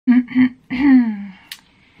Yo.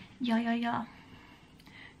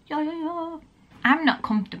 I'm not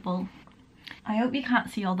comfortable. I hope you can't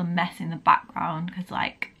see all the mess in the background because,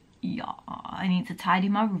 like, yeah, I need to tidy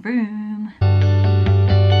my room.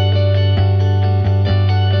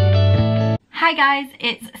 Hi guys,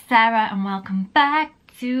 it's Sarah and welcome back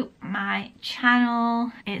to my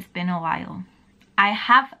channel. It's been a while. I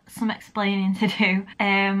have some explaining to do.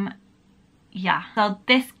 Yeah, so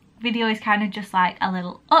this video is kind of just like a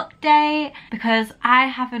little update because I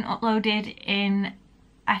haven't uploaded in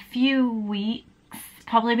a few weeks. It's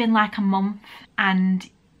probably been like a month, and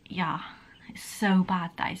yeah, it's so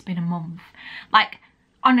bad that it's been a month. Like,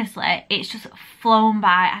 honestly, it's just flown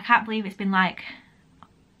by. I can't believe it's been like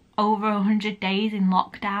over 100 days in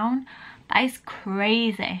lockdown. That is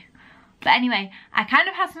crazy. But anyway, I kind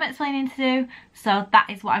of have some explaining to do, so that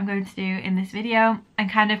is what I'm going to do in this video,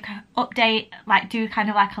 and kind of update, like do kind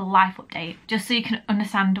of like a life update, just so you can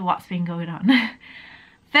understand what's been going on.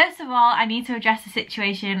 First of all, I need to address the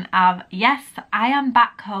situation of, yes, I am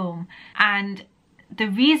back home, and the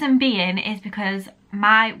reason being is because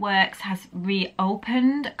my works has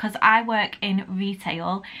reopened, because I work in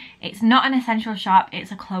retail. It's not an essential shop,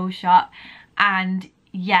 it's a clothes shop, and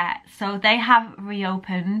yeah, so they have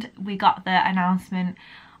reopened. We got the announcement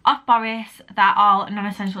off Boris that all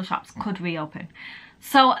non-essential shops could reopen.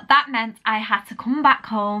 So that meant I had to come back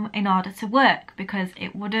home in order to work, because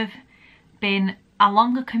it would have been a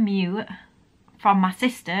longer commute from my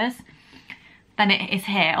sister's than it is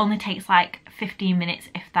here. It only takes like 15 minutes,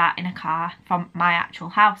 if that, in a car from my actual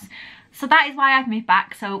house. So that is why I've moved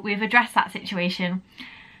back. So we've addressed that situation.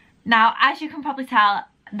 Now, as you can probably tell,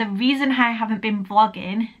 the reason I haven't been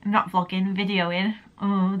videoing,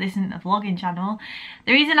 oh, this isn't a vlogging channel.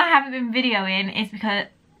 The reason I haven't been videoing is because,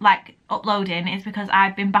 like, uploading, is because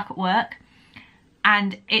I've been back at work.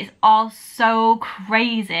 And it's all so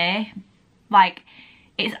crazy. Like,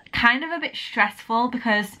 it's kind of a bit stressful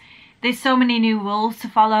because there's so many new rules to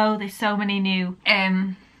follow. There's so many new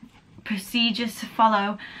procedures to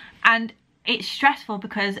follow. And it's stressful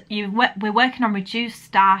because we're working on reduced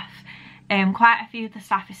staff. Quite a few of the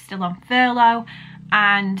staff is still on furlough,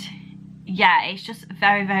 and yeah, it's just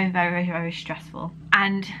very stressful.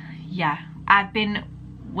 And yeah, I've been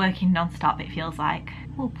working non-stop, it feels like.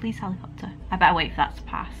 Oh, please, helicopter. I better wait for that to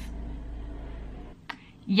pass.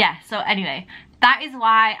 Yeah, so anyway, that is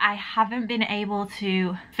why I haven't been able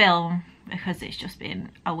to film, because it's just been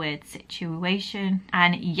a weird situation.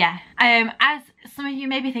 And yeah, as some of you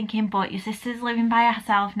may be thinking, but your sister's living by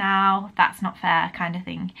herself now, that's not fair, kind of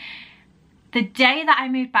thing. The day that I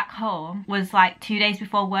moved back home was like 2 days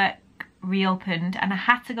before work reopened, and I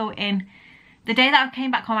had to go in. The day that I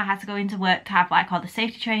came back home, I had to go into work to have like all the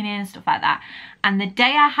safety training and stuff like that. And the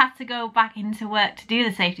day I had to go back into work to do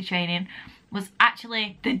the safety training was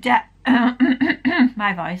actually the day,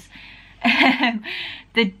 my voice,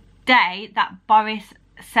 the day that Boris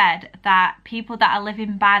said that people that are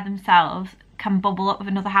living by themselves can bubble up with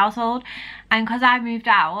another household. And because I moved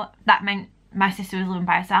out, that meant my sister was living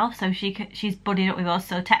by herself, so she's buddied up with us,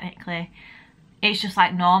 so technically it's just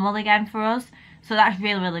like normal again for us. So that's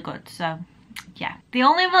really good. So yeah, the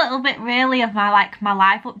only little bit really of my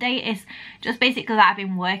life update is just basically that I've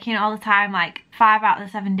been working all the time, like 5 out of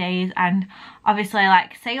the 7 days, and obviously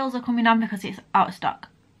like sales are coming on because it's out of stock,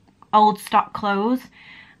 old stock clothes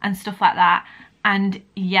and stuff like that. And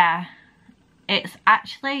yeah, it's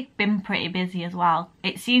actually been pretty busy as well.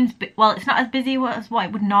 It seems, well, it's not as busy as what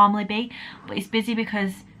it would normally be, but it's busy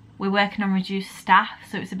because we're working on reduced staff,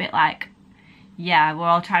 so it's a bit like, yeah, we're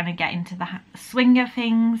all trying to get into the swing of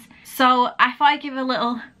things. So I thought I'd give a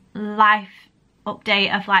little life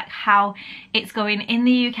update of like how it's going in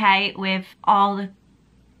the UK with all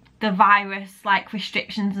the virus like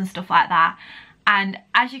restrictions and stuff like that. And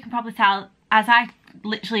as you can probably tell, as I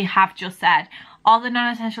literally have just said, all the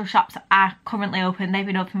non-essential shops are currently open. They've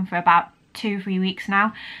been open for about 2-3 weeks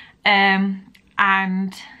now.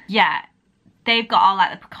 And yeah, they've got all like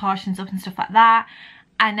the precautions up and stuff like that.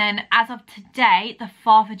 And then as of today, the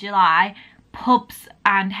 4th of July, pubs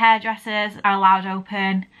and hairdressers are allowed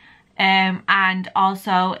open. And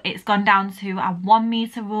also it's gone down to a 1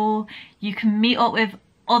 meter rule. You can meet up with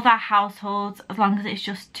other households as long as it's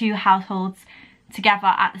just 2 households together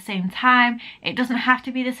at the same time. It doesn't have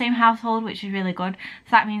to be the same household, which is really good.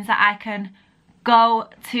 So that means that I can go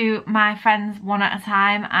to my friends one at a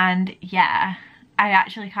time. And yeah, I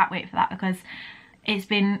actually can't wait for that, because it's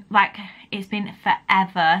been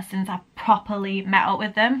forever since I properly met up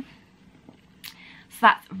with them. So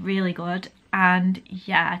that's really good. And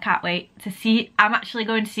yeah, I can't wait to see. I'm actually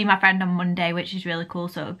going to see my friend on Monday, which is really cool.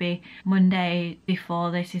 So it'll be Monday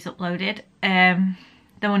before this is uploaded.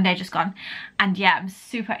 the Monday just gone. And yeah, I'm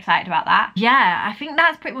super excited about that. Yeah, I think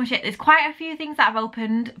that's pretty much it. There's quite a few things that have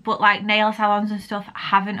opened, but like nail salons and stuff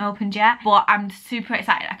haven't opened yet. But I'm super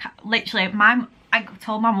excited. Literally, I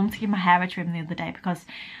told my mum to give my hair a trim the other day because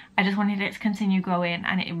I just wanted it to continue growing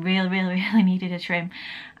and it really needed a trim.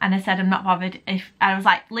 And I said I'm not bothered if, I was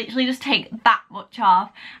like, literally just take that much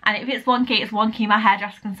off, and if it's wonky, it's wonky. My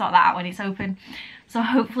hairdresser can sort that out when it's open. So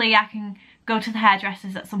hopefully I can go to the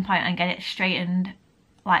hairdressers at some point and get it straightened,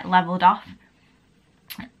 like leveled off.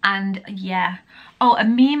 And yeah, oh,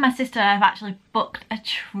 and me and my sister have actually booked a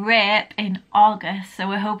trip in August, so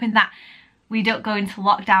we're hoping that we don't go into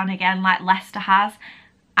lockdown again like Leicester has.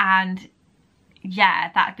 And yeah,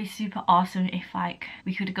 that'd be super awesome if like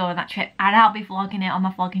we could go on that trip, and I'll be vlogging it on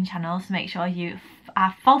my vlogging channel, so make sure you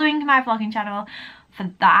are following my vlogging channel for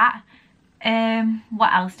that.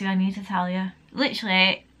 What else do I need to tell you?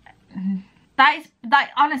 Literally,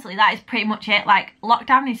 honestly, that is pretty much it. Like,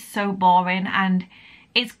 lockdown is so boring, and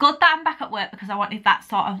it's good that I'm back at work because I wanted that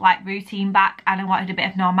sort of like routine back, and I wanted a bit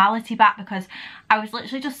of normality back because I was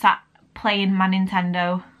literally just sat playing my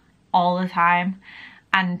Nintendo all the time.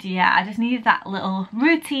 And yeah, I just needed that little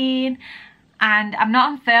routine. And I'm not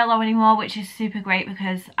on furlough anymore, which is super great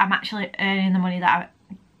because I'm actually earning the money that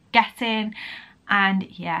I'm getting. And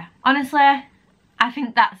yeah, honestly, I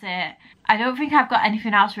think that's it. I don't think I've got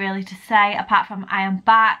anything else really to say apart from I am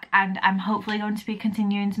back, and I'm hopefully going to be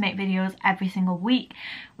continuing to make videos every single week,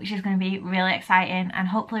 which is going to be really exciting. And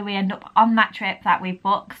hopefully we end up on that trip that we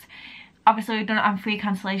booked. Obviously we've done it on free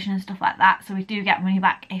cancellation and stuff like that, so we do get money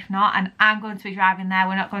back if not. And I'm going to be driving there.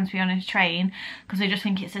 We're not going to be on a train because we just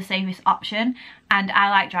think it's the safest option, and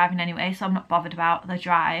I like driving anyway, so I'm not bothered about the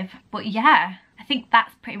drive. But yeah, I think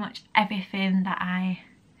that's pretty much everything that I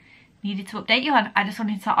needed to update you on. I just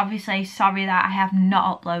wanted to obviously sorry that I have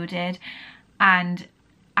not uploaded, and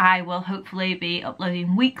I will hopefully be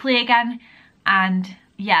uploading weekly again. And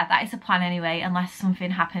yeah, that is the plan anyway, unless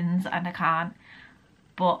something happens and I can't.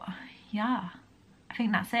 But yeah, I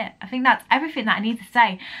think that's it. I think that's everything that I need to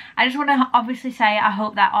say. I just want to obviously say I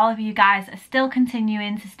hope that all of you guys are still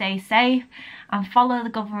continuing to stay safe and follow the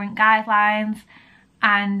government guidelines.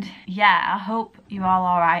 And yeah, I hope you're all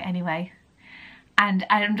alright anyway. And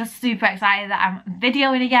I'm just super excited that I'm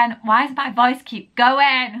videoing again. Why does my voice keep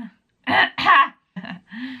going?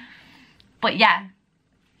 But yeah,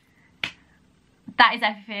 that is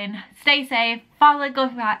everything. Stay safe, follow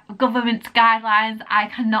government's guidelines. I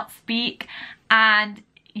cannot speak. And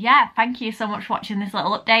yeah, thank you so much for watching this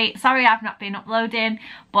little update. Sorry I've not been uploading,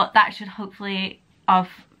 but that should hopefully have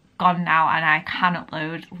gone now, and I can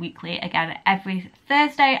upload weekly again every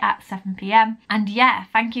Thursday at 7 PM. And yeah,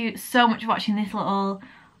 thank you so much for watching this little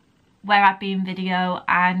where I've been video,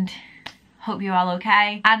 and hope you're all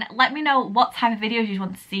okay. And let me know what type of videos you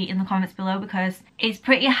want to see in the comments below, because it's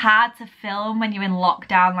pretty hard to film when you're in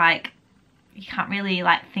lockdown. Like, you can't really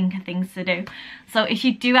like think of things to do. So if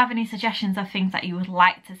you do have any suggestions of things that you would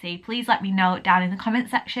like to see, please let me know down in the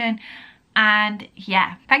comment section. And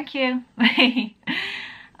yeah, thank you.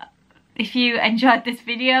 If you enjoyed this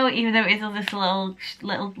video, even though it is just a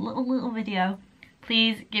little video,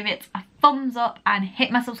 please give it a thumbs up and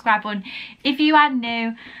hit my subscribe button if you are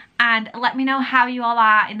new, and let me know how you all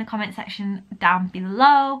are in the comment section down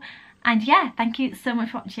below. And yeah, thank you so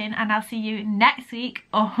much for watching, and I'll see you next week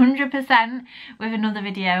 100% with another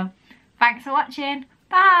video. Thanks for watching.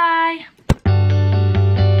 Bye.